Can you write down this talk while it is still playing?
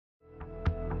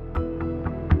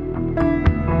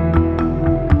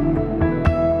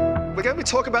we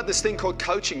talk about this thing called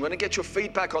coaching. We're going to get your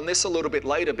feedback on this a little bit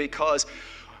later, because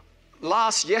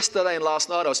yesterday and last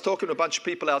night I was talking to a bunch of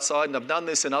people outside, and I've done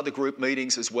this in other group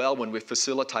meetings as well when we've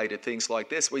facilitated things like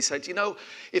this. We said, you know,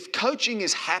 if coaching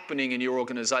is happening in your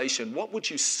organization, what would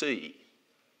you see?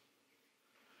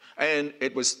 And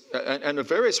the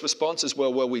various responses were,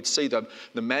 well, we'd see the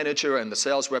manager and the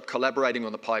sales rep collaborating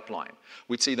on the pipeline.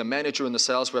 We'd see the manager and the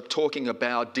sales rep talking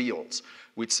about deals.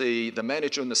 We'd see the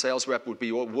manager and the sales rep would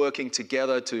be all working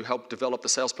together to help develop the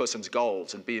salesperson's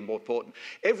goals and be more important.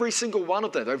 Every single one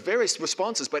of them, there are various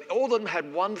responses, but all of them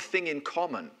had one thing in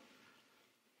common.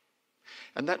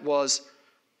 And that was,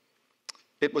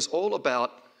 it was all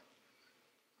about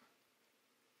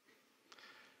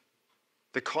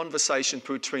the conversation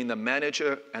between the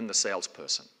manager and the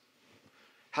salesperson.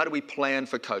 How do we plan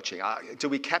for coaching? Do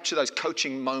we capture those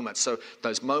coaching moments, so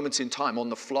those moments in time on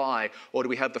the fly, or do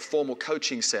we have the formal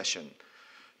coaching session?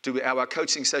 Are our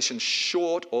coaching sessions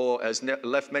short, or as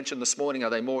Lev mentioned this morning, are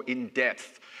they more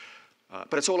in-depth?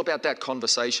 But it's all about that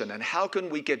conversation, and how can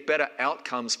we get better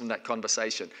outcomes from that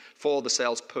conversation for the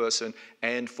salesperson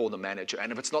and for the manager?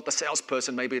 And if it's not the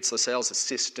salesperson, maybe it's the sales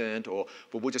assistant,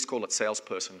 but we'll just call it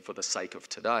salesperson for the sake of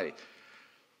today.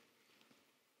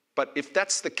 But if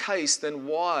that's the case, then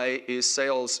why is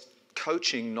sales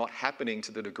coaching not happening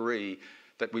to the degree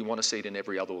that we want to see it in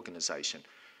every other organization?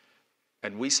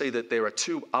 And we see that there are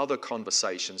two other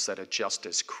conversations that are just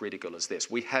as critical as this.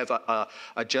 We have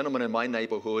a gentleman in my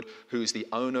neighborhood who's the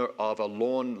owner of a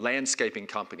lawn landscaping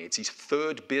company. It's his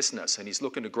third business, and he's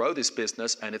looking to grow this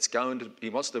business, and he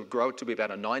wants to grow it to be about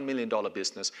a $9 million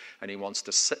business, and he wants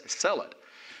to sell it.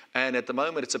 And at the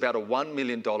moment, it's about a $1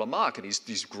 million mark, and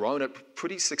he's grown it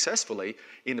pretty successfully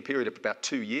in a period of about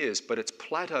 2 years, but it's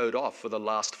plateaued off for the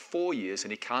last 4 years,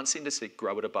 and he can't seem to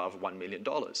grow it above $1 million.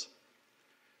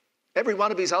 Every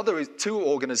one of his other two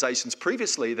organizations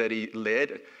previously that he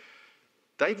led,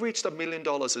 they've reached $1 million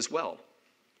as well,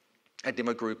 and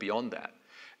never grew beyond that.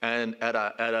 And at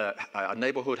a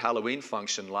neighborhood Halloween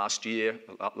function last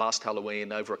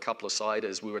Halloween, over a couple of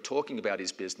ciders, we were talking about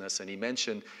his business, and he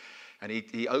mentioned, and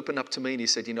he opened up to me and he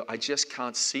said, you know, I just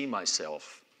can't see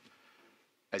myself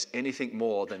as anything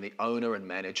more than the owner and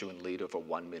manager and leader of a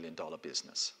 $1 million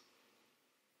business.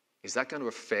 Is that going to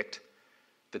affect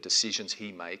the decisions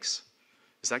he makes?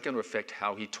 Is that going to affect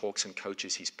how he talks and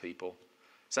coaches his people?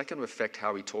 Is that going to affect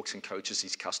how he talks and coaches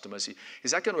his customers?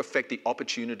 Is that going to affect the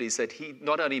opportunities that he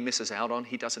not only misses out on,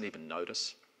 he doesn't even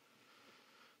notice?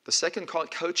 The second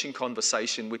coaching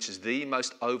conversation, which is the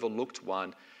most overlooked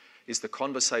one, is the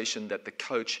conversation that the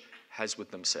coach has with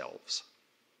themselves.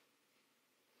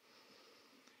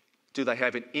 Do they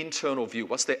have an internal view?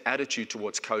 What's their attitude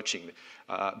towards coaching?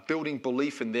 Building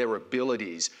belief in their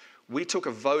abilities. We took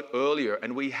a vote earlier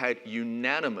and we had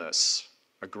unanimous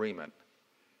agreement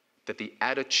that the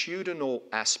attitudinal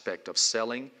aspect of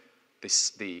selling,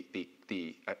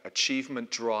 the achievement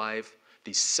drive,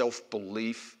 the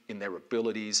self-belief in their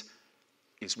abilities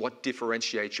is what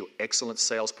differentiates your excellent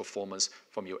sales performers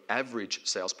from your average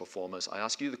sales performers. I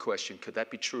ask you the question, could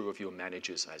that be true of your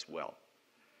managers as well?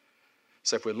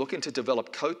 So if we're looking to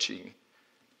develop coaching,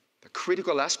 the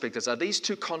critical aspect is, are these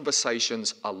two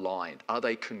conversations aligned? Are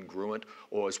they congruent,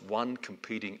 or is one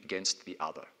competing against the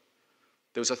other?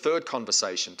 There was a third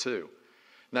conversation too,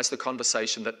 and that's the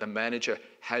conversation that the manager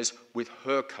has with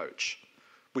her coach,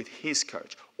 with his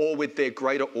coach, or with their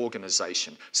greater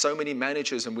organization. So many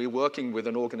managers, and we're working with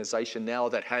an organization now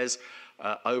that has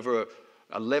over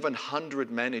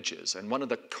 1,100 managers, and one of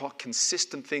the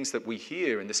consistent things that we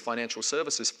hear in this financial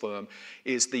services firm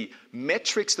is the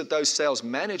metrics that those sales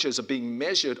managers are being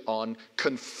measured on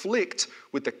conflict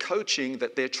with the coaching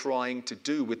that they're trying to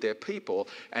do with their people,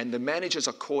 and the managers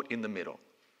are caught in the middle.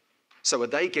 So are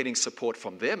they getting support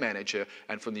from their manager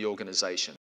and from the organization?